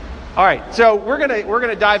All right, so we're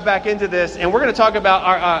gonna dive back into this, and we're gonna talk about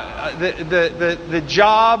our the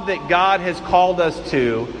job that God has called us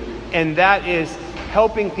to, and that is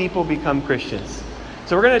helping people become Christians.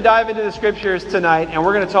 So we're gonna dive into the scriptures tonight, and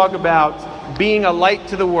we're gonna talk about being a light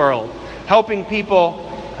to the world, helping people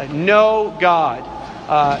know God.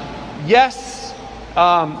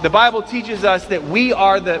 The Bible teaches us that we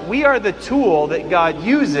are the tool that God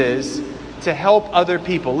uses to help other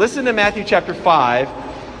people. Listen to Matthew chapter 5.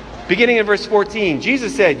 Beginning in verse 14,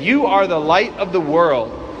 Jesus said, "You are the light of the world.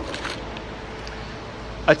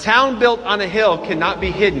 A town built on a hill cannot be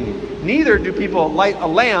hidden. Neither do people light a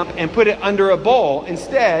lamp and put it under a bowl.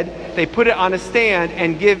 Instead, they put it on a stand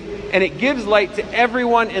and it gives light to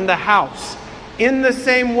everyone in the house. In the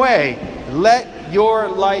same way, let your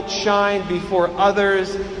light shine before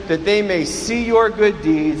others, that they may see your good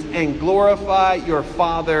deeds and glorify your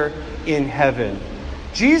Father in heaven."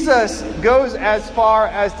 Jesus goes as far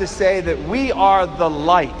as to say that we are the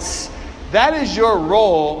lights. That is your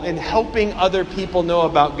role in helping other people know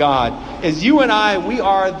about God. As you and I, we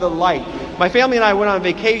are the light. My family and I went on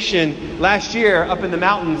vacation last year up in the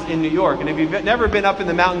mountains in New York. And if you've never been up in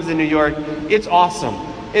the mountains in New York, it's awesome.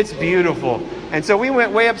 It's beautiful. And so we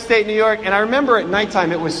went way upstate New York. And I remember at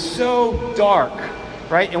nighttime, it was so dark,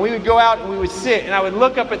 right? And we would go out and we would sit and I would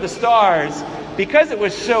look up at the stars. Because it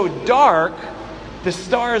was so dark, the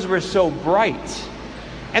stars were so bright.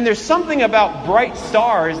 And there's something about bright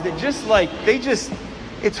stars that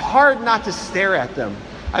it's hard not to stare at them.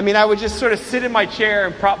 I mean, I would just sort of sit in my chair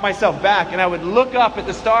and prop myself back and I would look up at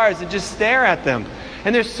the stars and just stare at them.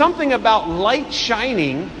 And there's something about light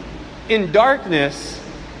shining in darkness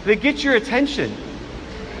that gets your attention.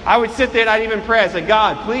 I would sit there and I'd even pray. I'd say,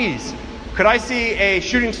 "God, please, could I see a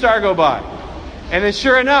shooting star go by?" And then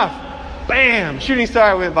sure enough, bam, shooting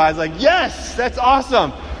star went by. I was like, "Yes, that's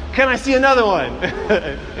awesome. Can I see another one?"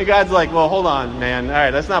 And God's like, "Well, hold on, man. All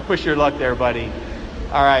right, let's not push your luck there, buddy.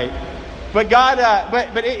 All right." But God,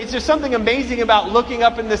 it's just something amazing about looking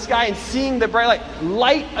up in the sky and seeing the bright light.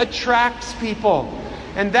 Light attracts people.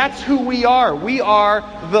 And that's who we are. We are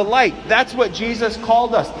the light. That's what Jesus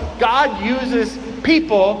called us. God uses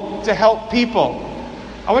people to help people.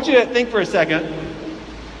 I want you to think for a second.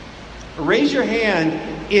 Raise your hand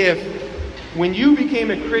if, when you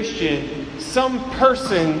became a Christian, some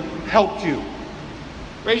person helped you.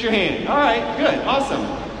 Raise your hand. All right, good, awesome.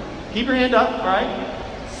 Keep your hand up, all right?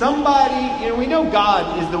 Somebody, we know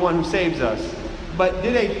God is the one who saves us, but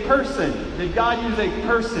did God use a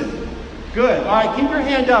person? Good, all right, keep your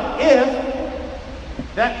hand up if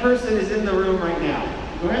that person is in the room right now.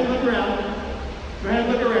 Go ahead and look around.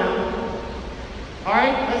 All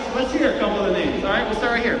right, let's hear a couple of the names. All right, we'll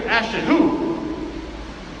start right here. Ashton, who?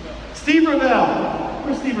 Steve Ravel.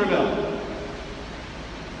 Where's Steve Ravel?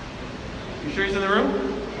 You sure he's in the room?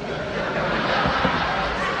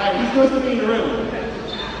 All right, he's supposed to be in the room.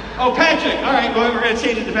 Oh, Patrick. All right, well, we're going to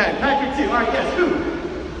change it to Patrick. Patrick, too. All right, yes, who?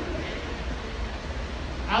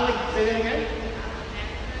 Alec, say that again.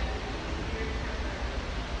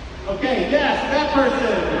 Okay, yes, that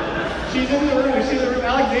person. She's in the room. She's in the room.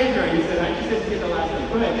 Alexandra, you said. I just didn't get the last name.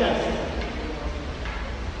 Go ahead, yes.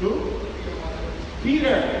 Who?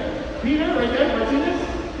 Peter. Peter, right there, Martinez?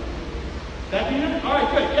 That Peter? All right,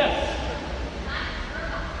 good, yes.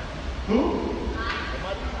 Who?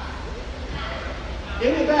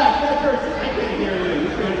 In the back, that person. I couldn't hear you.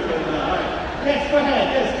 All right. Yes, go ahead.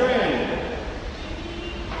 Yes, go ahead.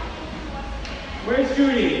 Where's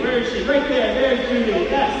Judy? Where is she? Right there. There's Judy.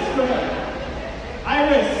 Yes, go ahead.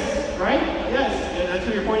 Iris, right? Yes. Yeah, that's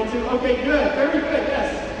who you're pointing to? Okay, good. Very good,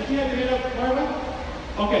 yes. Did you have your hand up, Marla?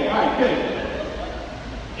 Okay, all right, good.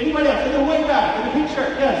 Anybody else? In the way back, in the pink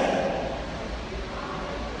shirt, yes.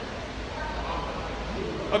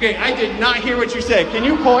 Okay, I did not hear what you said. Can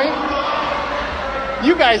you point?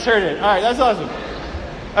 You guys heard it. All right, that's awesome.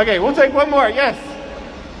 Okay, we'll take one more. Yes.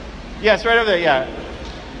 Yes, right over there, yeah.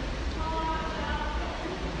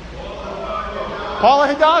 Paula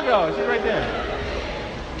Hidalgo, she's right there.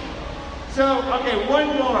 So, okay, one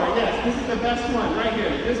more. Yes, this is the best one right here.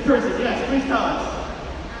 This person, yes, please tell us.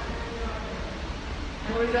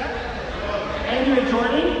 Who is that? Andrea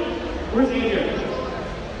Jordan? Where's Andrea?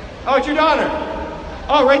 Oh, it's your daughter.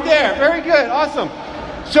 Oh, right there. Very good. Awesome.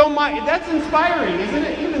 So that's inspiring, isn't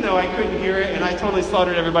it? Even though I couldn't hear it and I totally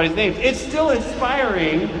slaughtered everybody's names, it's still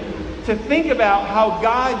inspiring to think about how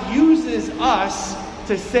God uses us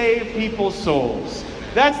to save people's souls.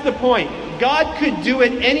 That's the point. God could do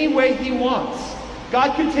it any way He wants.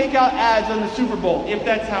 God could take out ads on the Super Bowl if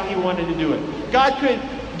that's how He wanted to do it. God could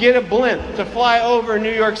get a blimp to fly over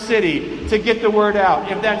New York City to get the word out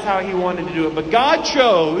if that's how He wanted to do it. But God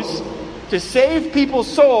chose to save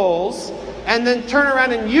people's souls and then turn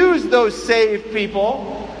around and use those saved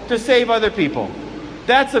people to save other people.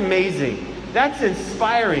 That's amazing. That's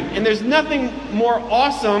inspiring. And there's nothing more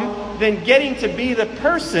awesome than getting to be the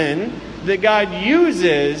person that God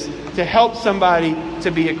uses to help somebody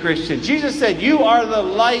to be a Christian. Jesus said, you are the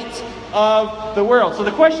light of the world. So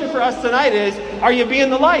the question for us tonight is, are you being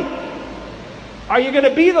the light? Are you going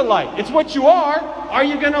to be the light? It's what you are. Are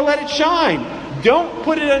you going to let it shine? Don't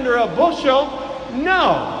put it under a bushel.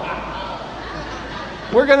 No.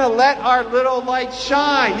 We're going to let our little light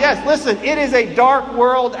shine. Yes, listen, it is a dark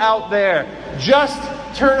world out there. Just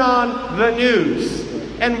turn on the news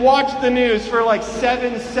and watch the news for like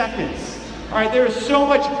 7 seconds. All right, there is so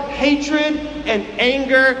much hatred and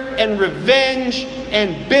anger and revenge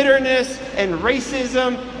and bitterness and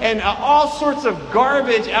racism and all sorts of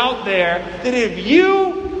garbage out there that if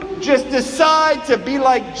you just decide to be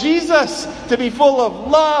like Jesus, to be full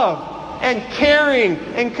of love and caring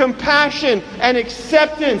and compassion and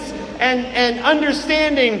acceptance and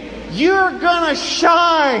understanding, you're gonna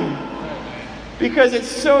shine. Because it's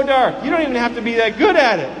so dark. You don't even have to be that good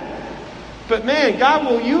at it. But man,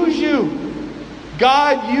 God will use you.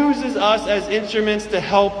 God uses us as instruments to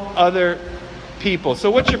help other people.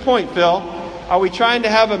 So what's your point, Phil? Are we trying to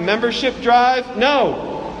have a membership drive? No.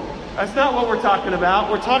 That's not what we're talking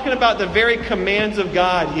about. We're talking about the very commands of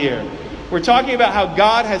God here. We're talking about how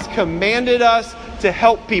God has commanded us to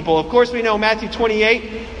help people. Of course, we know Matthew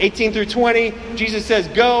 28, 18 through 20. Jesus says,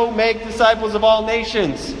 go make disciples of all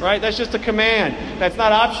nations. Right? That's just a command. That's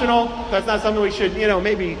not optional. That's not something we should,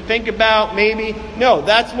 maybe think about, maybe. No,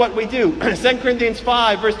 that's what we do. 2 Corinthians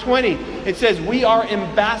 5, verse 20. It says, we are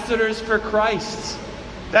ambassadors for Christ.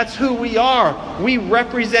 That's who we are. We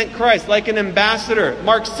represent Christ like an ambassador.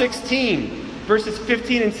 Mark 16, verses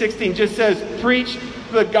 15 and 16 just says, preach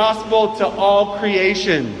the gospel to all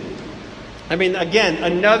creation. Again,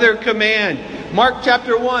 another command. Mark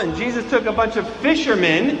chapter 1, Jesus took a bunch of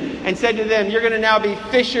fishermen and said to them, you're going to now be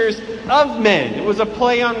fishers of men. It was a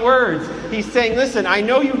play on words. He's saying, listen, I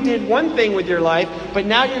know you did one thing with your life, but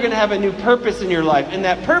now you're going to have a new purpose in your life. And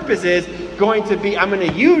that purpose is going to be, I'm going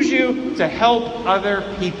to use you to help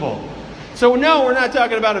other people. So no, we're not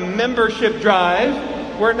talking about a membership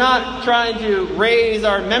drive. We're not trying to raise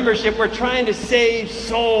our membership. We're trying to save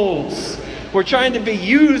souls. We're trying to be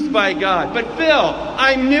used by God. But Phil,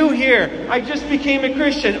 I'm new here. I just became a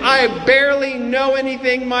Christian. I barely know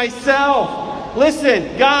anything myself.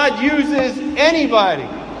 Listen, God uses anybody.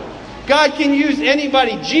 God can use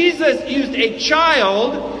anybody. Jesus used a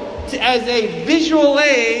child as a visual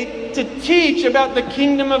aid to teach about the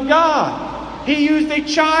kingdom of God. He used a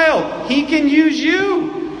child. He can use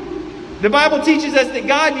you. The Bible teaches us that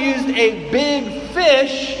God used a big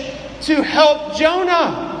fish to help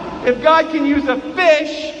Jonah. If God can use a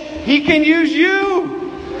fish, He can use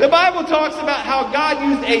you. The Bible talks about how God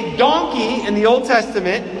used a donkey in the Old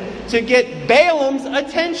Testament to get Balaam's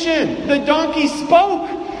attention. The donkey spoke.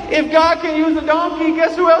 If God can use a donkey,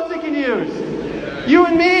 guess who else He can use? You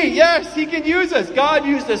and me. Yes, He can use us. God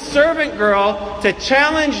used a servant girl to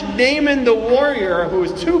challenge Naaman the warrior, who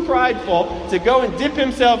was too prideful, to go and dip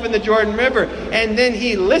himself in the Jordan River. And then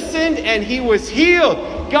he listened and he was healed.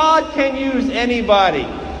 God can use anybody.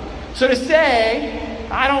 So to say,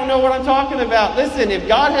 I don't know what I'm talking about. Listen, if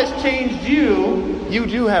God has changed you, you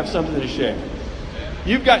do have something to share.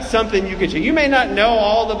 You've got something you can share. You may not know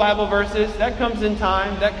all the Bible verses. That comes in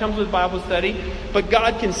time. That comes with Bible study. But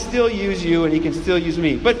God can still use you and He can still use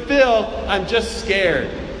me. But Phil, I'm just scared.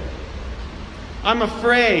 I'm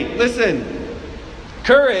afraid. Listen,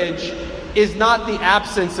 courage is not the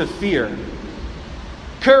absence of fear.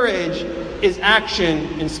 Courage is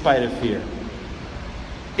action in spite of fear.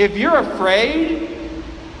 If you're afraid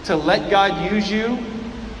to let God use you,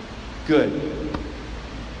 good.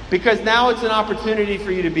 Because now it's an opportunity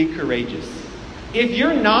for you to be courageous. If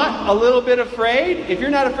you're not a little bit afraid, if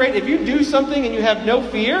you do something and you have no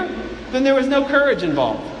fear, then there was no courage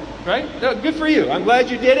involved. Right? No, good for you. I'm glad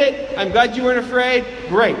you did it. I'm glad you weren't afraid.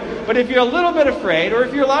 Great. But if you're a little bit afraid, or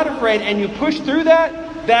if you're a lot afraid and you push through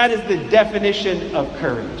that, that is the definition of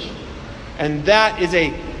courage. And that is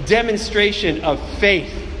a demonstration of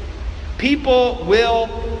faith. People will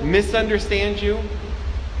misunderstand you.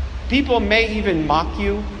 People may even mock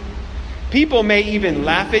you. People may even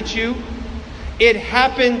laugh at you. It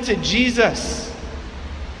happened to Jesus.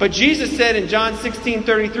 But Jesus said in John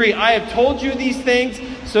 16:33, I have told you these things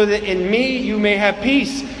so that in me you may have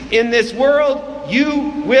peace. In this world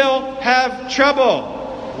you will have trouble.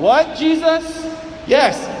 What, Jesus?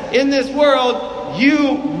 Yes, in this world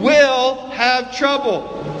you will have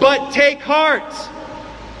trouble. But take heart.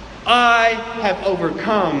 I have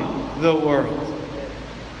overcome the world.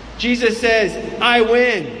 Jesus says, I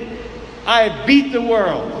win. I beat the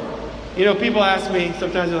world. You know, people ask me,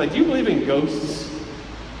 sometimes they're like, do you believe in ghosts?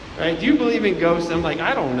 Right? Do you believe in ghosts? I'm like,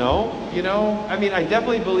 I don't know. You know, I mean, I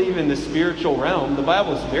definitely believe in the spiritual realm. The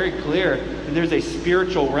Bible is very clear that there's a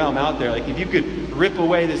spiritual realm out there. Like if you could rip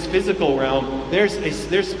away this physical realm, there's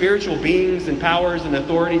spiritual beings and powers and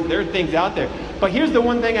authorities. There are things out there. But here's the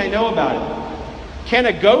one thing I know about it. Can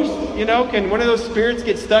a ghost, can one of those spirits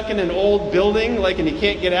get stuck in an old building, and he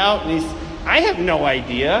can't get out? And I have no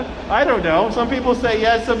idea. I don't know. Some people say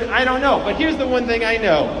yes, I don't know. But here's the one thing I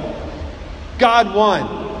know. God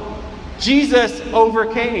won. Jesus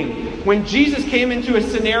overcame. When Jesus came into a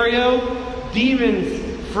scenario,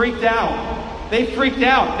 demons freaked out. They freaked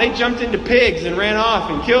out. They jumped into pigs and ran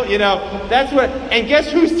off and killed, that's what, and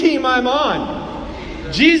guess whose team I'm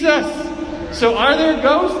on? Jesus. So are there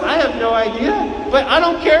ghosts? I have no idea. But I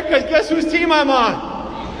don't care because guess whose team I'm on?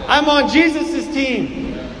 I'm on Jesus'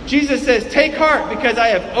 team. Jesus says, take heart because I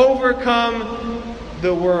have overcome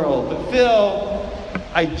the world. But Phil,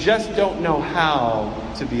 I just don't know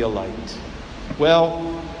how to be a light.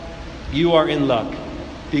 Well, you are in luck.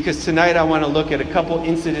 Because tonight I want to look at a couple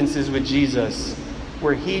incidences with Jesus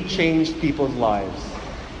where he changed people's lives.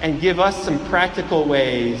 And give us some practical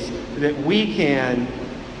ways that we can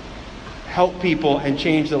help people and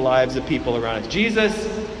change the lives of people around us. Jesus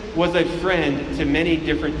was a friend to many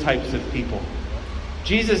different types of people.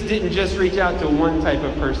 Jesus didn't just reach out to one type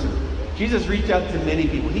of person. Jesus reached out to many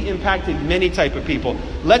people. He impacted many type of people.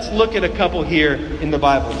 Let's look at a couple here in the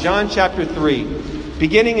Bible. John chapter 3,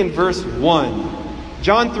 beginning in verse 1.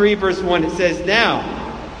 John 3, verse 1, it says, Now,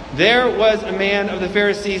 there was a man of the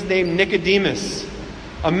Pharisees named Nicodemus,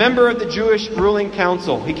 a member of the Jewish ruling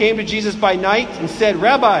council. He came to Jesus by night and said,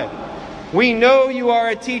 Rabbi, we know you are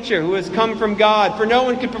a teacher who has come from God, for no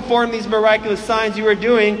one could perform these miraculous signs you are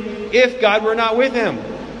doing if God were not with him.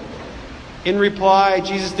 In reply,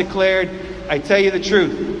 Jesus declared, I tell you the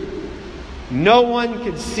truth. No one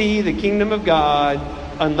can see the kingdom of God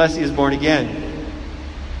unless he is born again.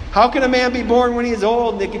 How can a man be born when he is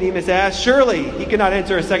old? Nicodemus asked. Surely he cannot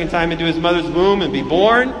enter a second time into his mother's womb and be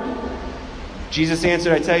born. Jesus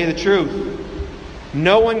answered, I tell you the truth.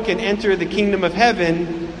 No one can enter the kingdom of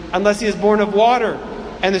heaven unless he is born of water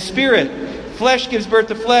and the Spirit. Flesh gives birth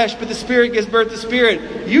to flesh, but the Spirit gives birth to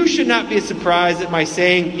spirit. You should not be surprised at my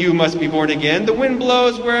saying, you must be born again. The wind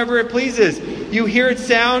blows wherever it pleases. You hear its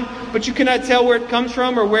sound, but you cannot tell where it comes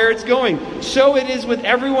from or where it's going. So it is with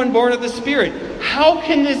everyone born of the Spirit. How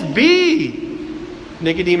can this be?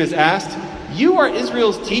 Nicodemus asked. You are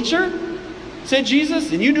Israel's teacher, said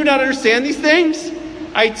Jesus, and you do not understand these things?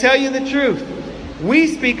 I tell you the truth. We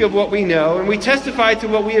speak of what we know, and we testify to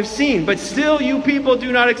what we have seen, but still you people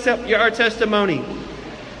do not accept our testimony.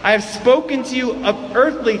 I have spoken to you of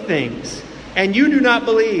earthly things, and you do not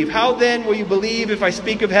believe. How then will you believe if I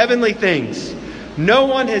speak of heavenly things? No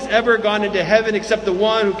one has ever gone into heaven except the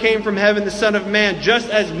one who came from heaven, the Son of Man. Just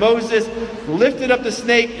as Moses lifted up the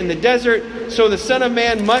snake in the desert, so the Son of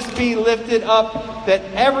Man must be lifted up, that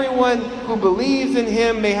everyone who believes in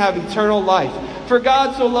him may have eternal life. For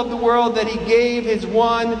God so loved the world that he gave his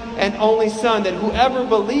one and only Son, that whoever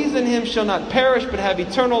believes in him shall not perish but have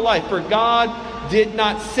eternal life. For God did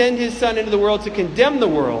not send his Son into the world to condemn the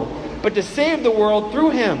world, but to save the world through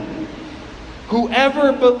him.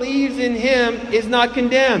 Whoever believes in him is not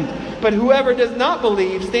condemned, but whoever does not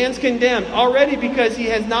believe stands condemned already because he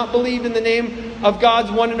has not believed in the name of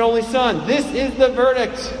God's one and only Son. This is the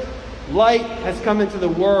verdict. Light has come into the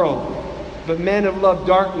world, but men have loved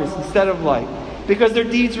darkness instead of light, because their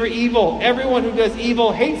deeds were evil. Everyone who does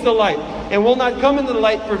evil hates the light and will not come into the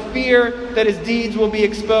light for fear that his deeds will be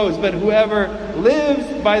exposed. But whoever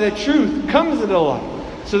lives by the truth comes into the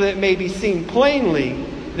light, so that it may be seen plainly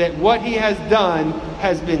that what he has done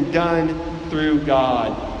has been done through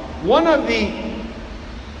God. One of the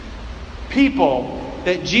people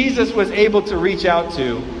that Jesus was able to reach out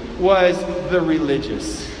to was the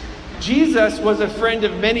religious. Jesus was a friend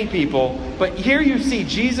of many people, but here you see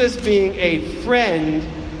Jesus being a friend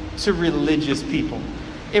to religious people.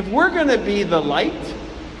 If we're going to be the light,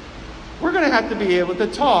 we're going to have to be able to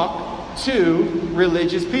talk to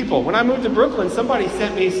religious people. When I moved to Brooklyn, somebody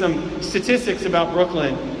sent me some statistics about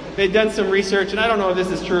Brooklyn. They'd done some research, and I don't know if this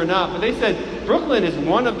is true or not, but they said Brooklyn is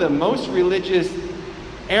one of the most religious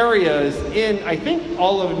areas in, I think,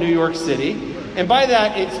 all of New York City. And by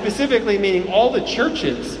that, it's specifically meaning all the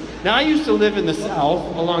churches. Now, I used to live in the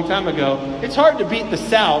South a long time ago. It's hard to beat the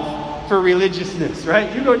South for religiousness,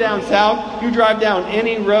 right? You go down south, you drive down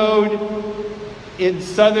any road in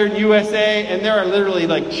southern USA, and there are literally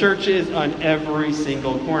like churches on every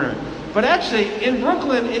single corner. But actually, in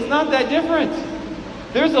Brooklyn, it's not that different.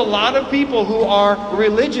 There's a lot of people who are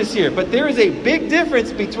religious here, but there is a big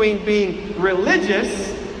difference between being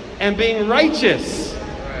religious and being righteous.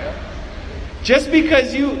 Just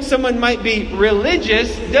because someone might be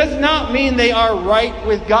religious does not mean they are right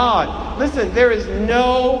with God. Listen, there is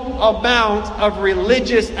no amount of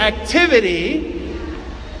religious activity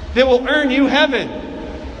that will earn you heaven.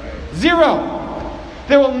 Zero.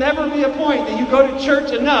 There will never be a point that you go to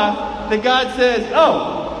church enough that God says,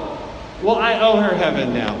 oh, well, I owe her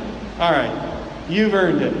heaven now. All right, you've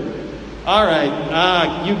earned it. All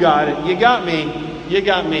right, you got it. You got me. You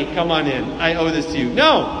got me. Come on in. I owe this to you.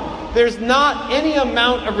 No. There's not any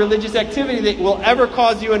amount of religious activity that will ever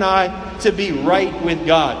cause you and I to be right with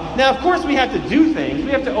God. Now, of course, we have to do things.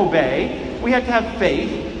 We have to obey. We have to have faith.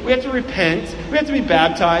 We have to repent. We have to be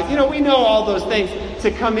baptized. We know all those things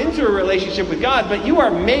to come into a relationship with God. But you are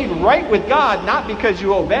made right with God not because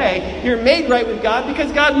you obey. You're made right with God because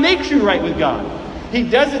God makes you right with God. He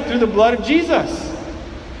does it through the blood of Jesus.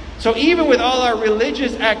 So even with all our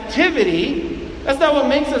religious activity, that's not what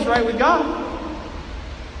makes us right with God.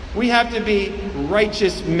 We have to be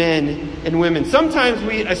righteous men and women. Sometimes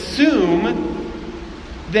we assume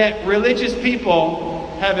that religious people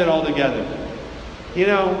have it all together.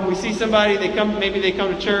 We see somebody, maybe they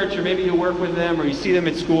come to church, or maybe you work with them, or you see them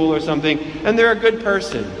at school or something, and they're a good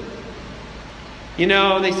person.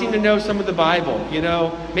 They seem to know some of the Bible.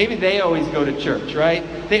 Maybe they always go to church, right?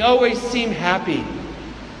 They always seem happy.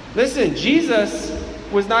 Listen, Jesus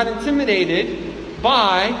was not intimidated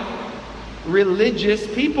by religious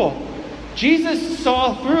people. Jesus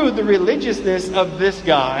saw through the religiousness of this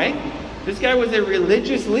guy. This guy was a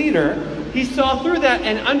religious leader. He saw through that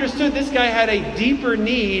and understood this guy had a deeper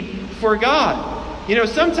need for God.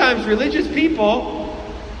 Sometimes religious people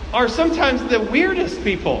are sometimes the weirdest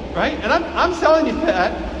people, right? And I'm telling you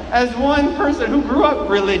that as one person who grew up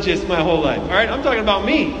religious my whole life, all right? I'm talking about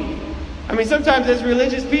me. Sometimes as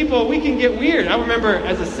religious people, we can get weird. I remember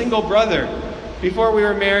as a single brother, before we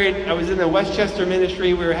were married, I was in the Westchester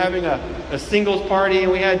ministry. We were having a singles party,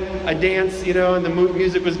 and we had a dance, and the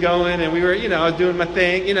music was going, and we were, I was doing my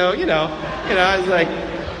thing, I was like,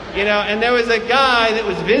 and there was a guy that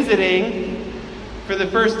was visiting for the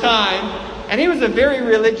first time, and he was a very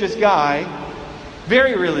religious guy,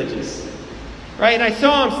 very religious, right? And I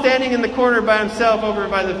saw him standing in the corner by himself over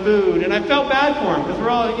by the food, and I felt bad for him, because we're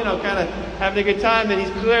all, kind of having a good time, and he's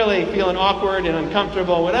clearly feeling awkward and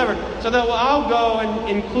uncomfortable, whatever. So I thought, well, I'll go and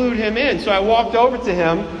include him in. So I walked over to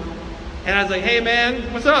him, and I was like, hey,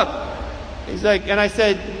 man, what's up? He's like, and I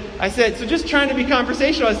said, so just trying to be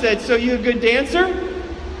conversational, I said, so you a good dancer?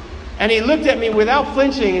 And he looked at me without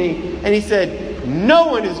flinching, and he said, no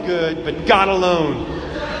one is good but God alone.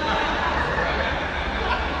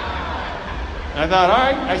 I thought, all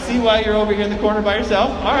right, I see why you're over here in the corner by yourself.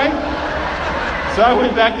 All right. So I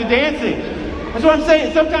went back to dancing. That's what I'm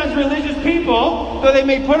saying. Sometimes religious people, though they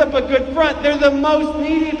may put up a good front, they're the most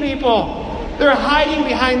needy people. They're hiding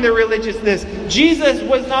behind their religiousness. Jesus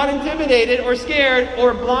was not intimidated or scared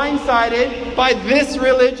or blindsided by this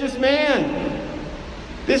religious man.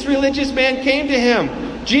 This religious man came to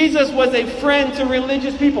him. Jesus was a friend to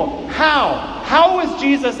religious people. How? How was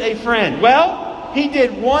Jesus a friend? Well, he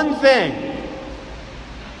did one thing.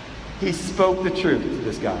 He spoke the truth to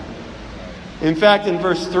this guy. In fact, in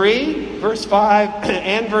verse 3, verse 5,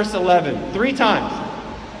 and verse 11, 3 times,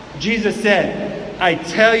 Jesus said, I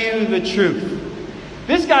tell you the truth.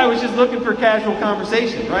 This guy was just looking for casual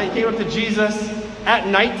conversation, right? He came up to Jesus at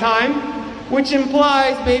nighttime, which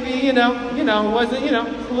implies maybe, wasn't,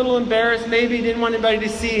 a little embarrassed. Maybe he didn't want anybody to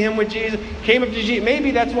see him with Jesus. Came up to Jesus.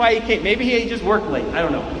 Maybe that's why he came. Maybe he just worked late. I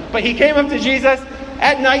don't know. But he came up to Jesus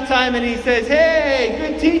at nighttime and he says, hey,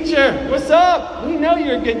 good teacher, what's up? We know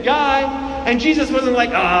you're a good guy. And Jesus wasn't like,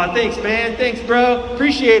 thanks, man. Thanks, bro.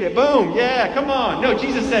 Appreciate it. Boom. Yeah, come on. No,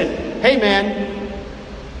 Jesus said, hey, man,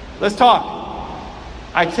 let's talk.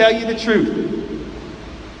 I tell you the truth.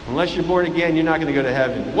 Unless you're born again, you're not going to go to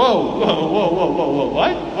heaven. Whoa.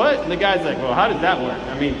 What? And the guy's like, well, how does that work?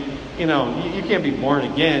 You can't be born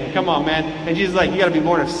again. Come on, man. And Jesus is like, you got to be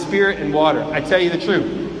born of spirit and water. I tell you the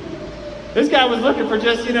truth. This guy was looking for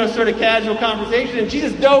just, sort of casual conversation. And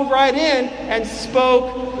Jesus dove right in and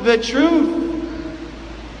spoke the truth.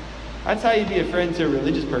 That's how you be a friend to a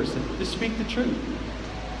religious person. Just speak the truth.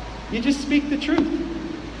 You just speak the truth.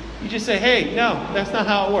 You just say, hey, no, that's not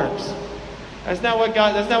how it works. That's not what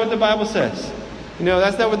the Bible says.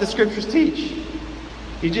 That's not what the scriptures teach.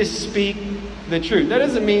 You just speak the truth. That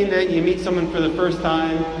doesn't mean that you meet someone for the first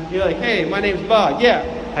time. You're like, hey, my name's Bob. Yeah.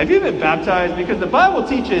 have you been baptized? Because the Bible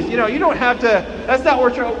teaches, you don't have to, that's not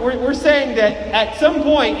what we're saying, that at some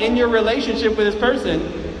point in your relationship with this person,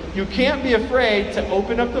 you can't be afraid to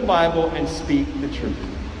open up the Bible and speak the truth.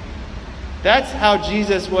 That's how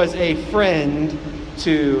Jesus was a friend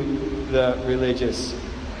to the religious.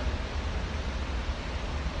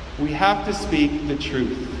 We have to speak the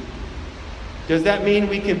truth. Does that mean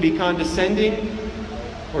we can be condescending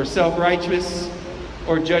or self-righteous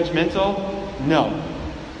or judgmental? No,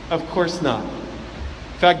 of course not.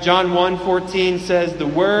 In fact, John 1:14 says, "The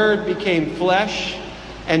Word became flesh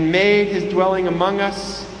and made his dwelling among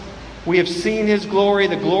us. We have seen his glory,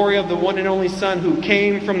 the glory of the one and only Son who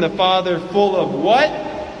came from the Father, full of" what?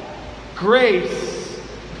 Grace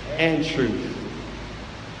and truth.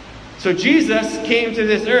 So Jesus came to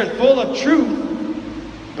this earth full of truth,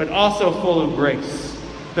 but also full of grace.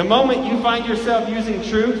 The moment you find yourself using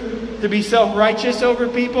truth to be self-righteous over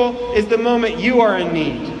people is the moment you are in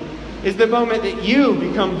need. Is the moment that you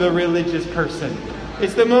become the religious person.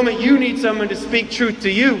 It's the moment you need someone to speak truth to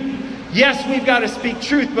you. Yes, we've got to speak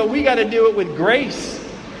truth, but we got to do it with grace.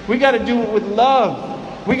 We got to do it with love.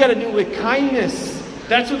 We got to do it with kindness.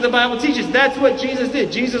 That's what the Bible teaches. That's what Jesus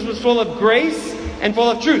did. Jesus was full of grace and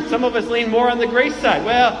full of truth. Some of us lean more on the grace side.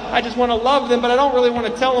 Well, I just want to love them, but I don't really want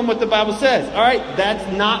to tell them what the Bible says. All right, that's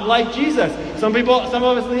not like Jesus. Some of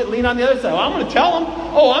us lean on the other side. Well, I'm going to tell them.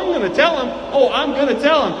 Oh, I'm going to tell them. Oh, I'm going to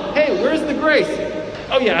tell them. Hey, where's the grace?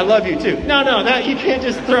 Oh yeah, I love you too. No, you can't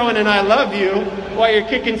just throw in an "I love you" while you're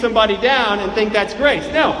kicking somebody down and think that's grace.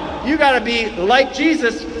 No, you got to be like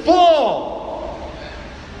Jesus, full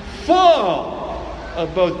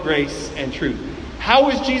of both grace and truth. How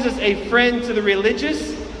was Jesus a friend to the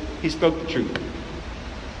religious? He spoke the truth.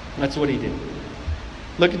 That's what he did.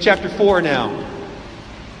 Look at chapter 4 now,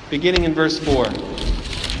 beginning in verse 4.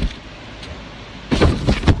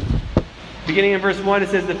 Beginning in verse 1, it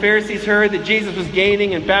says, "The Pharisees heard that Jesus was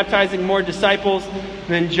gaining and baptizing more disciples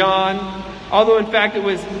than John, although in fact it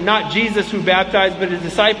was not Jesus who baptized, but his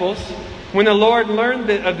disciples. When the Lord learned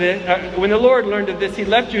of this, he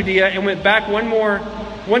left Judea and went back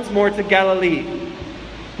once more to Galilee.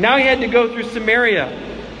 Now he had to go through Samaria.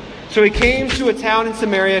 So he came to a town in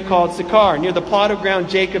Samaria called Sychar, near the plot of ground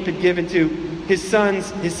Jacob had given to his son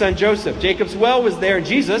Joseph. Jacob's well was there, and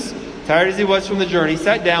Jesus, tired as he was from the journey,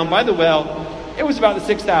 sat down by the well. It was about the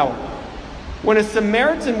 6th hour. When a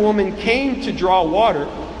Samaritan woman came to draw water,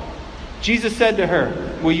 Jesus said to her,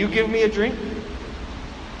 'Will you give me a drink?'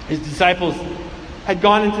 His disciples had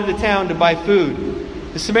gone into the town to buy food.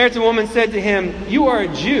 The Samaritan woman said to him, 'You are a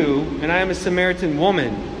Jew, and I am a Samaritan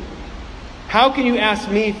woman. How can you ask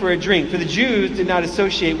me for a drink?' For the Jews did not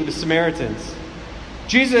associate with the Samaritans.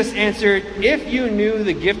 Jesus answered, 'If you knew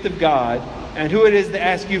the gift of God and who it is that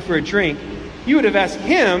asks you for a drink, you would have asked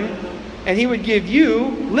him, and he would give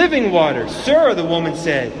you living water.' 'Sir,' the woman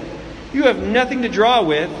said, 'you have nothing to draw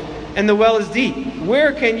with, and the well is deep.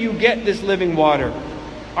 Where can you get this living water?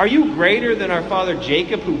 Are you greater than our father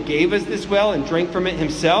Jacob, who gave us this well and drank from it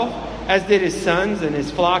himself, as did his sons and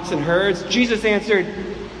his flocks and herds?' Jesus answered,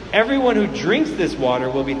 'Everyone who drinks this water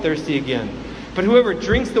will be thirsty again. But whoever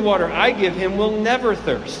drinks the water I give him will never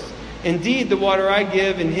thirst. Indeed, the water I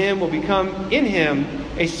give in him will become in him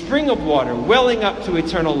a spring of water, welling up to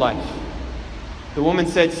eternal life.' The woman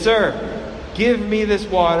said, 'Sir, give me this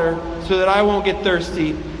water so that I won't get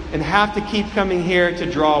thirsty and have to keep coming here to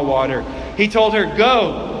draw water.' He told her,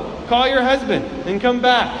 'Go, call your husband and come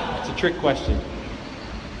back.'" It's a trick question.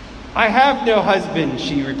 "I have no husband,"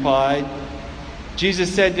 she replied.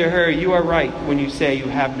 Jesus said to her, "You are right when you say you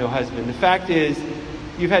have no husband. The fact is,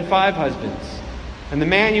 you've had 5 husbands, and the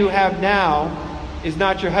man you have now is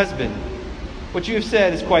not your husband. What you have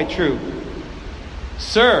said is quite true."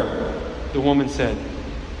 "Sir," the woman said,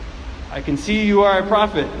 "I can see you are a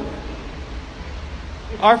prophet.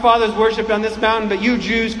 Our fathers worshipped on this mountain, but you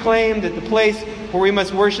Jews claim that the place where we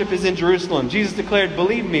must worship is in Jerusalem." Jesus declared,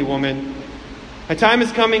 "Believe me, woman, a time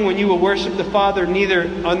is coming when you will worship the Father neither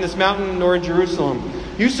on this mountain nor in Jerusalem.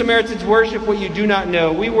 You Samaritans worship what you do not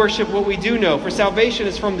know. We worship what we do know, for salvation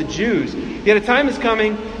is from the Jews. Yet a time is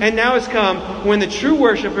coming, and now has come, when the true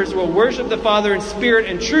worshipers will worship the Father in spirit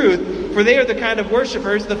and truth, for they are the kind of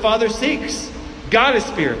worshipers the Father seeks. God is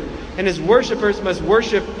spirit, and his worshipers must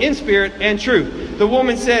worship in spirit and truth." The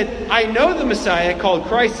woman said, "I know the Messiah, called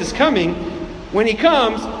Christ, is coming. When he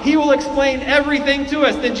comes, he will explain everything to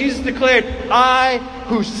us." Then Jesus declared, "I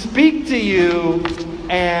who speak to you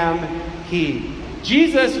am he."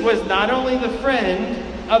 Jesus was not only the friend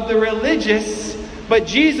of the religious, but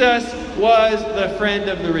Jesus was the friend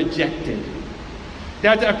of the rejected.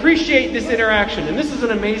 Now, to appreciate this interaction, and this is an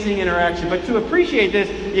amazing interaction, but to appreciate this,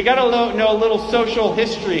 you got to know a little social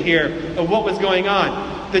history here of what was going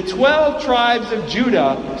on. The 12 tribes of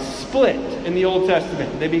Judah split in the Old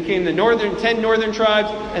Testament. They became the 10 northern tribes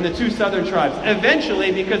and the 2 southern tribes.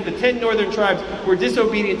 Eventually, because the 10 northern tribes were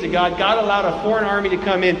disobedient to God, God allowed a foreign army to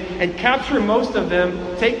come in and capture most of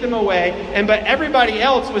them, take them away, but everybody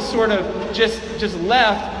else was sort of just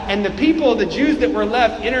left. And the people, the Jews that were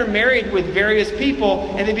left, intermarried with various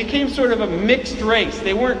people, and they became sort of a mixed race.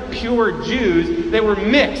 They weren't pure Jews. They were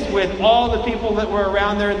mixed with all the people that were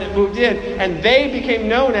around there and that moved in. And they became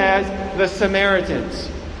known as the Samaritans.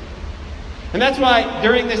 And that's why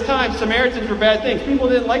during this time, Samaritans were bad things. People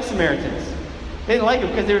didn't like Samaritans. They didn't like them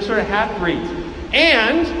because they were sort of half-breeds.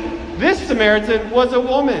 And this Samaritan was a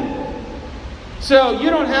woman. So you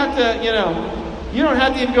don't have to, you don't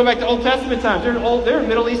have to even go back to Old Testament times. There are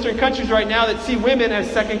Middle Eastern countries right now that see women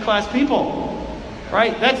as second-class people.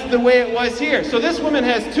 Right? That's the way it was here. So this person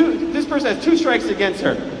has 2 strikes against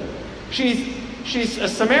her. She's a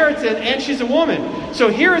Samaritan and she's a woman. So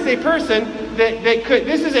here is a person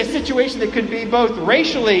this is a situation that could be both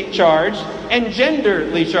racially charged and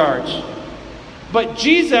genderly charged. But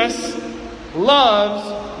Jesus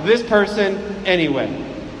loves this person anyway.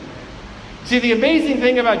 See, the amazing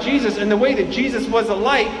thing about Jesus and the way that Jesus was a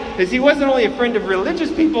light is he wasn't only a friend of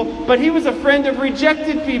religious people, but he was a friend of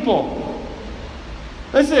rejected people.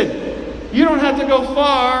 Listen, you don't have to go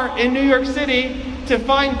far in New York City to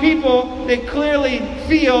find people that clearly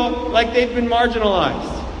feel like they've been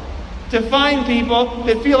marginalized. To find people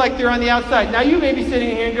that feel like they're on the outside. Now you may be sitting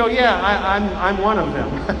here and go, yeah, I'm one of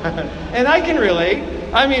them. And I can relate.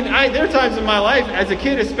 I mean, there are times in my life, as a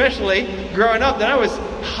kid especially, growing up, that I was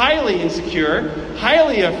highly insecure,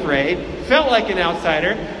 highly afraid, felt like an outsider,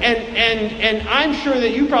 and I'm sure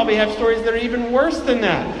that you probably have stories that are even worse than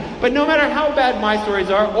that. But no matter how bad my stories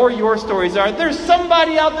are, or your stories are, there's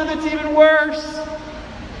somebody out there that's even worse.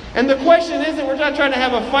 And the question isn't, we're not trying to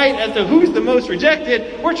have a fight as to who's the most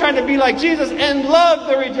rejected. We're trying to be like Jesus and love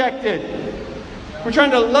the rejected. We're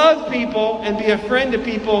trying to love people and be a friend to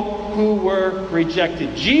people who were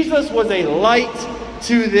rejected. Jesus was a light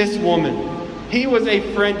to this woman. He was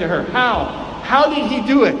a friend to her. How? How did he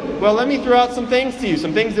do it? Well, let me throw out some things to you,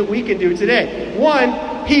 some things that we can do today.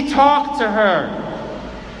 1, he talked to her.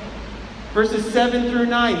 Verses 7 through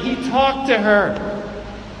 9, he talked to her.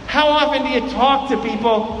 How often do you talk to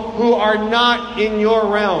people who are not in your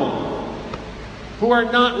realm? Who are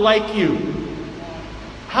not like you?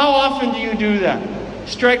 How often do you do that?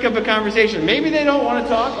 Strike up a conversation. Maybe they don't want to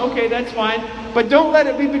talk. Okay, that's fine. But don't let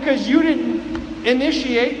it be because you didn't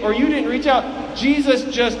initiate or you didn't reach out. Jesus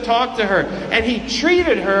just talked to her. And he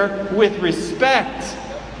treated her with respect.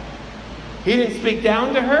 He didn't speak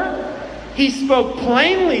down to her. He spoke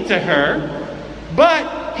plainly to her.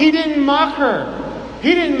 But he didn't mock her.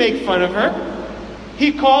 He didn't make fun of her.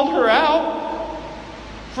 He called her out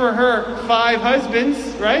for her 5 husbands,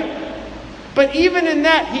 right? But even in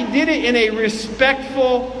that, he did it in a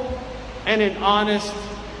respectful and an honest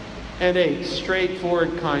and a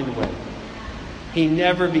straightforward kind way. He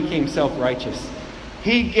never became self-righteous.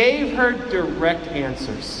 He gave her direct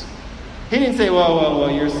answers. He didn't say, well,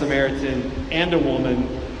 you're a Samaritan and a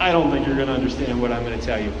woman. I don't think you're going to understand what I'm going to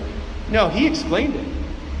tell you. No, he explained it.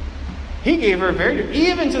 He gave her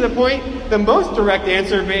even to the point, the most direct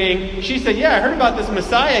answer being, she said, yeah, I heard about this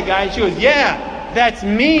Messiah guy. And she goes, yeah, that's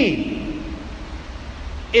me.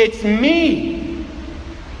 It's me.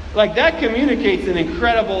 Like, that communicates an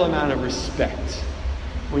incredible amount of respect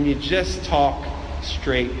when you just talk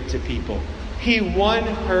straight to people. He won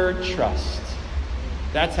her trust.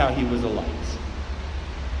 That's how he was a light.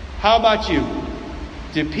 How about you?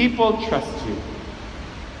 Do people trust you?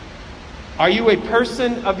 Are you a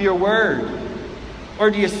person of your word? Or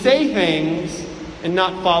do you say things and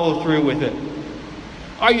not follow through with it?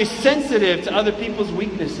 Are you sensitive to other people's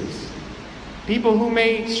weaknesses? People who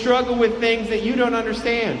may struggle with things that you don't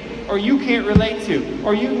understand or you can't relate to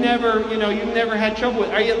or you've never had trouble with.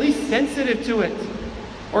 Are you at least sensitive to it?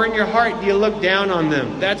 Or in your heart, do you look down on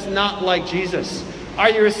them? That's not like Jesus. Are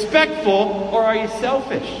you respectful or are you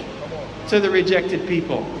selfish to the rejected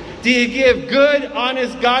people? Do you give good,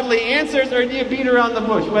 honest, godly answers, or do you beat around the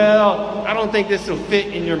bush? Well, I don't think this will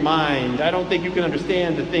fit in your mind. I don't think you can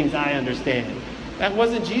understand the things I understand. That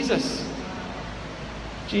wasn't Jesus.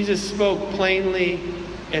 Jesus spoke plainly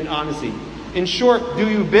and honestly. In short, do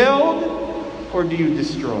you build or do you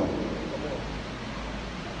destroy?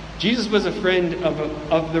 Jesus was a friend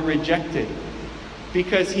of the rejected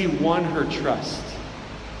because he won her trust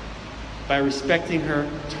by respecting her,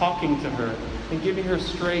 talking to her, and giving her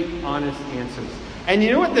straight, honest answers. And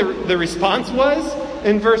you know what the response was?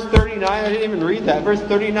 in verse 39, I didn't even read that. Verse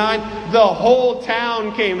 39, the whole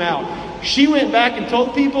town came out. She went back and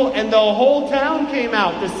told people, and the whole town came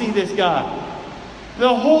out to see this guy.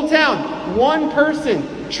 The whole town, one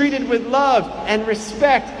person treated with love and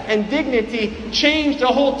respect and dignity changed the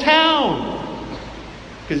whole town.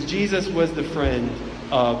 Because Jesus was the friend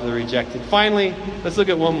of the rejected. Finally, let's look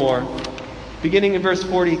at one more. Beginning in verse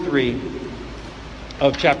 43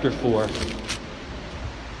 of chapter 4.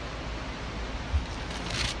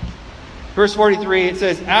 Verse 43, it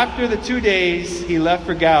says, after the 2 days he left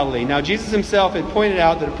for Galilee. Now Jesus himself had pointed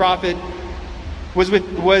out that a prophet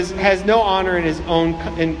has no honor in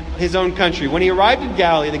his own country. When he arrived in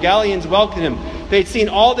Galilee, the Galileans welcomed him. They had seen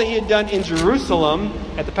all that he had done in Jerusalem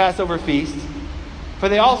at the Passover feast, for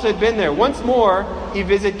they also had been there. Once more he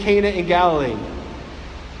visited Cana in Galilee,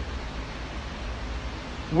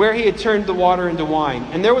 where he had turned the water into wine.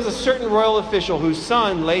 And there was a certain royal official whose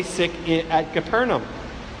son lay sick at Capernaum.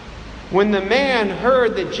 When the man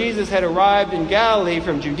heard that Jesus had arrived in Galilee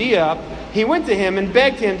from Judea, he went to him and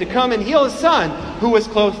begged him to come and heal his son, who was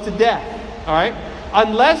close to death. All right?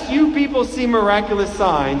 Unless you people see miraculous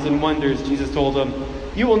signs and wonders, Jesus told him,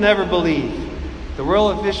 you will never believe. The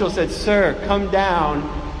royal official said, sir, come down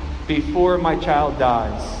before my child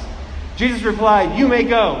dies. Jesus replied, you may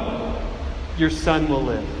go. Your son will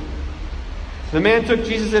live. The man took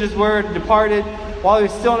Jesus at his word and departed. While he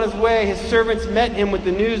was still on his way, his servants met him with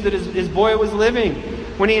the news that his boy was living.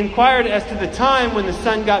 When he inquired as to the time when the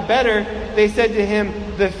son got better, they said to him,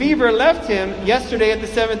 the fever left him yesterday at the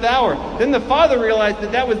 7th hour. Then the father realized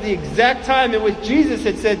that was the exact time in which Jesus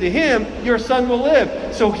had said to him, your son will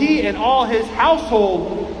live. So he and all his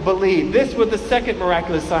household believed. This was the second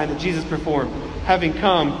miraculous sign that Jesus performed, having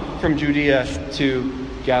come from Judea to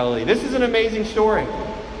Galilee. This is an amazing story.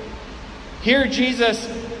 Here Jesus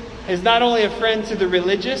is not only a friend to the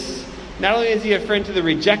religious, not only is he a friend to the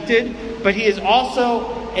rejected, but he is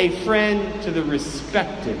also a friend to the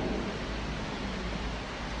respected.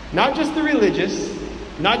 Not just the religious,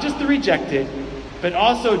 not just the rejected, but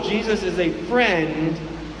also Jesus is a friend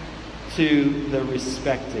to the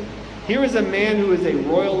respected. Here is a man who is a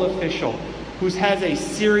royal official, who has a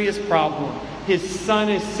serious problem. His son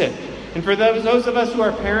is sick. And for those of us who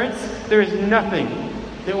are parents, there is nothing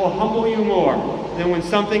that will humble you more than when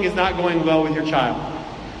something is not going well with your child.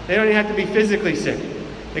 They don't even have to be physically sick.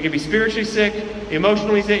 They can be spiritually sick,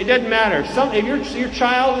 emotionally sick. It doesn't matter. If your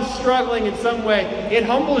child is struggling in some way, it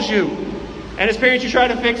humbles you. And as parents, you try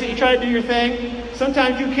to fix it. You try to do your thing.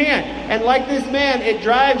 Sometimes you can't. And like this man, it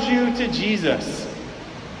drives you to Jesus.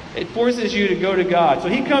 It forces you to go to God. So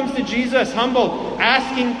he comes to Jesus, humbled,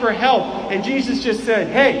 asking for help. And Jesus just said,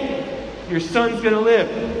 hey, your son's going to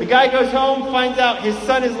live. The guy goes home, finds out his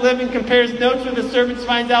son is living, compares notes with the servants,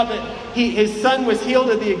 finds out that his son was healed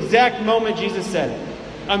at the exact moment Jesus said it.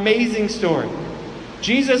 Amazing story.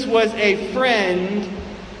 Jesus was a friend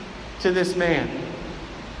to this man.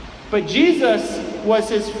 But Jesus was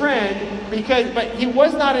his friend but he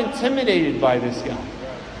was not intimidated by this guy.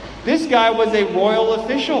 This guy was a royal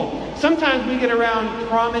official. Sometimes we get around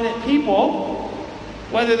prominent people,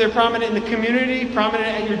 whether they're prominent in the community, prominent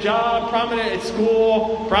at your job, prominent at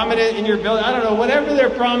school, prominent in your building, I don't know, whatever their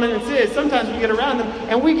prominence is, sometimes we get around them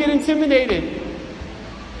and we get intimidated.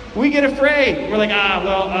 We get afraid. We're like,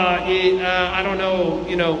 I don't know,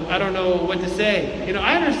 I don't know what to say.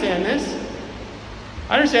 I understand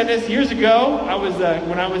this. Years ago,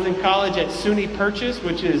 when I was in college at SUNY Purchase,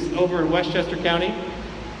 which is over in Westchester County.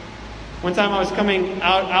 One time I was coming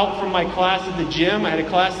out from my class at the gym. I had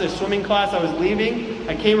a swimming class. I was leaving.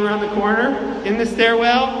 I came around the corner in the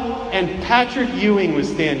stairwell, and Patrick Ewing was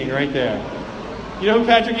standing right there. You know who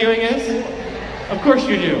Patrick Ewing is? Of course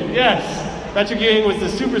you do. Yes. Patrick Ewing was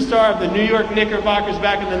the superstar of the New York Knickerbockers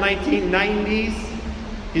back in the 1990s.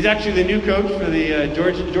 He's actually the new coach for the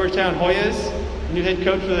Georgetown Hoyas, new head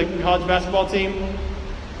coach for the college basketball team.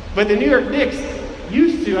 But the New York Knicks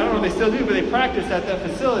used to, I don't know if they still do, but they practice at that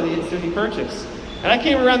facility at SUNY Purchase. And I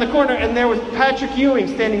came around the corner, and there was Patrick Ewing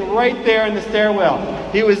standing right there in the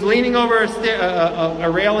stairwell. He was leaning over a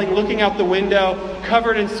railing, looking out the window,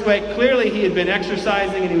 covered in sweat. Clearly, he had been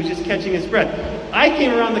exercising, and he was just catching his breath. I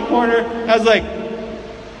came around the corner. I was like,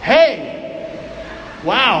 hey,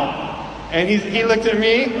 wow. And he looked at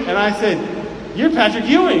me, and I said, you're Patrick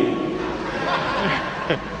Ewing.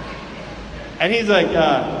 And he's like,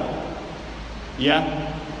 yeah.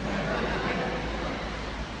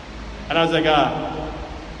 And I was like,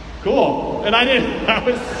 cool. And I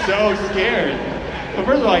was so scared. Well,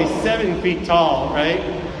 first of all, he's 7 feet tall, right?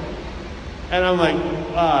 And I'm like,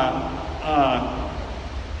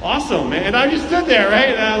 awesome, man. And I just stood there, right?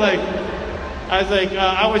 And I was like,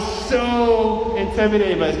 I was so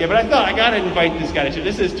intimidated by this guy. But I thought, I got to invite this guy to church.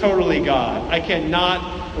 This is totally God. I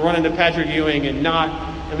cannot run into Patrick Ewing and not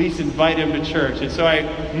at least invite him to church. And so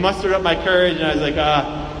I mustered up my courage, and I was like,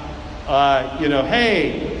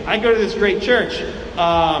 hey, I go to this great church,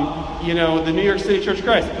 the New York City Church of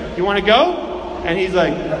Christ. You want to go? And he's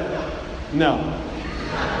like, no.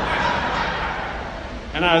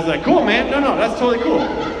 And I was like, cool, man. No, that's totally cool.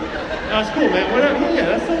 That's cool, man. Whatever. Yeah,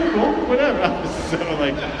 that's totally cool. Whatever. I was so I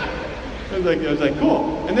was like,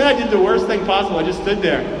 cool. And then I did the worst thing possible. I just stood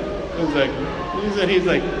there. I was like, he's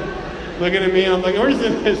like looking at me, and I'm like, we're just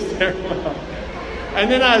in this stairwell.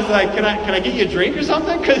 And then I was like, can I get you a drink or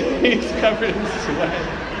something? Because he's covered in sweat.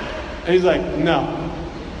 And he's like, no.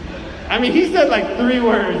 I mean, he said like 3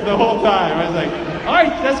 words the whole time. I was like, all right,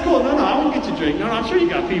 that's cool. No, I won't get you a drink. No, I'm sure you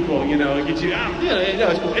got people, get you out.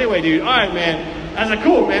 It's cool. Anyway, dude, all right, man. I was like,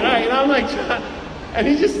 cool, man. All right. And I'm like, and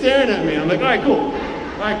he's just staring at me. I'm like, all right, cool.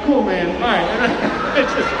 All right, cool, man. All right. And I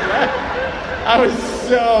just laughed. I was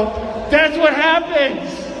that's what happens.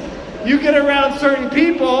 You get around certain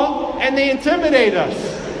people and they intimidate us.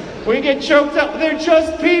 We get choked up. They're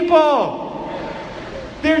just people.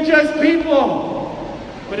 They're just people.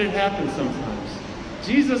 But it happens sometimes.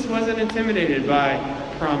 Jesus wasn't intimidated by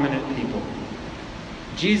prominent people.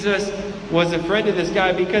 Jesus was a friend of this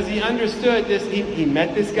guy because he understood this. He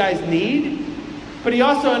met this guy's need, but he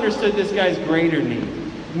also understood this guy's greater need,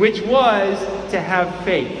 which was to have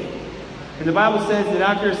faith. And the Bible says that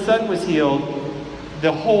after his son was healed,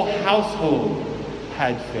 the whole household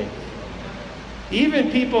had faith.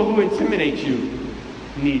 Even people who intimidate you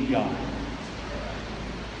need God.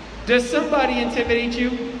 Does somebody intimidate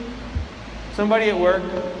you? Somebody at work?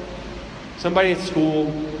 Somebody at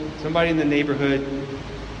school? Somebody in the neighborhood?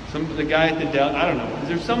 The guy at the deli? I don't know. Is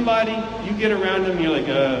there somebody, you get around them and you're like,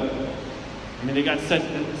 they got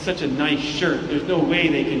such a nice shirt. There's no way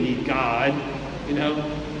they can need God.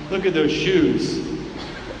 Look at those shoes.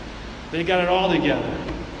 They got it all together.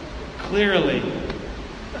 Clearly.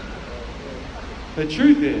 The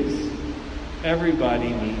truth is, everybody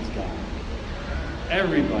needs God.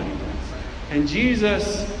 Everybody does. And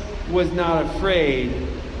Jesus was not afraid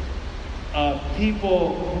of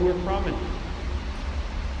people who were prominent.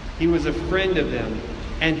 He was a friend of them.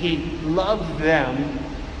 And he loved them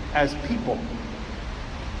as people.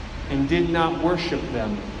 And did not worship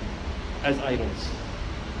them as idols.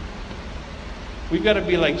 We've got to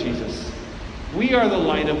be like Jesus. We are the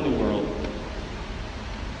light of the world.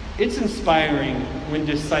 It's inspiring when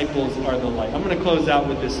disciples are the light. I'm going to close out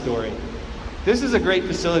with this story. This is a great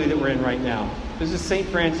facility that we're in right now. This is St.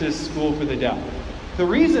 Francis School for the Deaf. The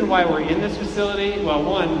reason why we're in this facility, well,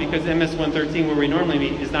 one, because MS 113, where we normally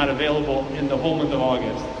meet, is not available in the whole month of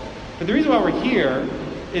August. But the reason why we're here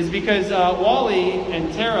is because Wally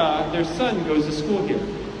and Tara, their son, goes to school here.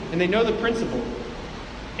 And they know the principal.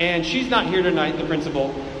 And she's not here tonight, the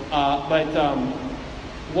principal, but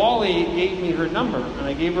Wally gave me her number, and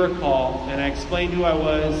I gave her a call, and I explained who I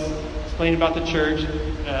was, explained about the church,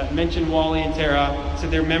 mentioned Wally and Tara, said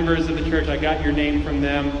they're members of the church, I got your name from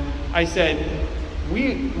them. I said,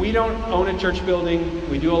 we don't own a church building,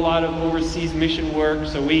 we do a lot of overseas mission work,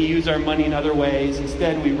 so we use our money in other ways.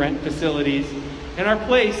 Instead, we rent facilities. And our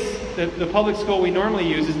place, the public school we normally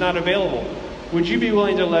use, is not available. Would you be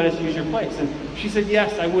willing to let us use your place? And she said,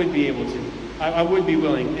 yes, I would be able to. I would be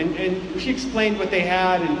willing. And she explained what they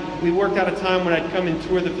had, and we worked out a time when I'd come and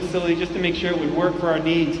tour the facility just to make sure it would work for our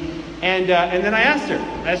needs. And then I asked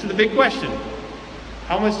her the big question,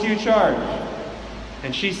 how much do you charge?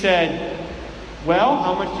 And she said, well,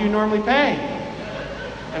 how much do you normally pay?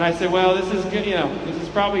 And I said, well, this is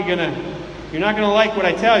probably you're not gonna like what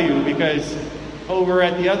I tell you, because over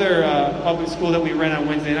at the other public school that we rent on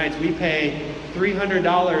Wednesday nights, we pay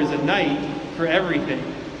 $300 a night for everything.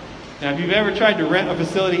 Now, if you've ever tried to rent a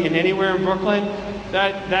facility anywhere in Brooklyn,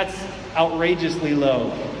 that's outrageously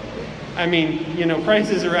low. I mean,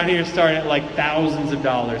 prices around here start at like thousands of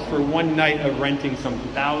dollars for one night of renting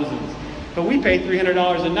something, thousands. But we pay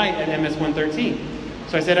 $300 a night at MS 113.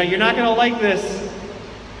 So I said, you're not going to like this,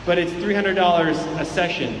 but it's $300 a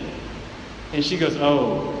session. And she goes,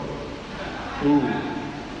 oh. Ooh.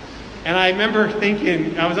 And I remember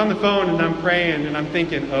thinking, I was on the phone and I'm praying and I'm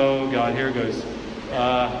thinking, oh God, here it goes.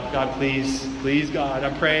 God, please, God.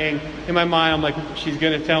 I'm praying in my mind. I'm like, she's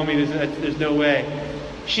going to tell me there's no way.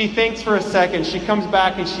 She thinks for a second. She comes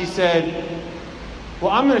back and she said,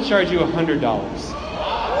 well, I'm going to charge you $100.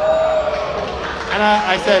 And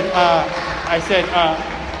I said,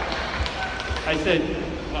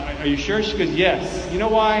 are you sure? She goes, yes. You know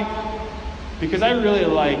why? Because I really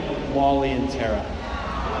like Wally and Tara.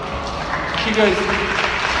 She goes,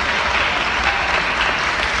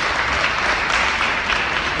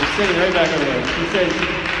 sitting right back over there. She said,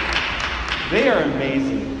 they are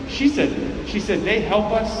amazing. She said, they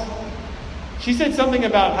help us. She said something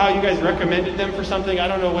about how you guys recommended them for something. I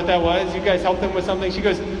don't know what that was. You guys helped them with something. She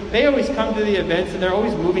goes, they always come to the events and they're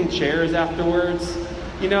always moving chairs afterwards.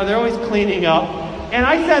 You know, they're always cleaning up. And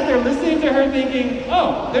I sat there listening to her thinking,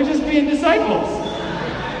 oh, they're just being disciples.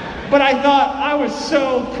 But I thought, I was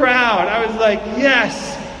so proud. I was like,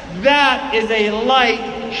 yes, that is a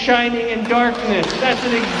light shining in darkness. That's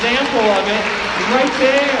an example of it right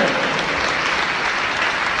there.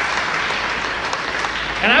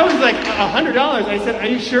 And I was like, $100. I said, are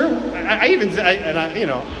you sure? I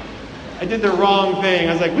did the wrong thing.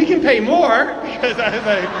 I was like, we can pay more. Because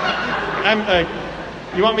I'm like,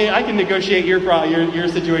 you want me? I can negotiate your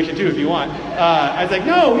situation too if you want. I was like,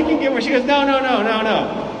 no, we can get more. She goes, no.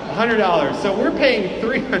 $100. So we're paying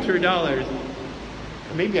 $300.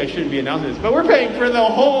 Maybe I shouldn't be announcing this, but we're paying for the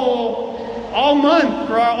all month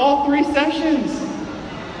for all 3 sessions.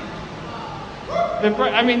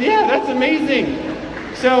 That's amazing.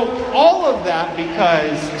 So all of that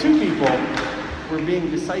because 2 people were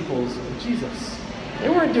being disciples of Jesus. They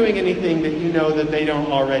weren't doing anything that you know that they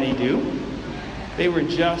don't already do. They were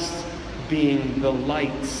just being the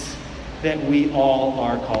lights that we all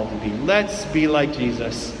are called to be. Let's be like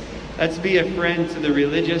Jesus. Let's be a friend to the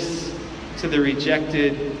religious, to the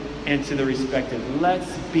rejected, and to the respected.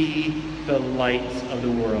 Let's be the light of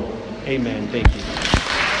the world. Amen. Thank you.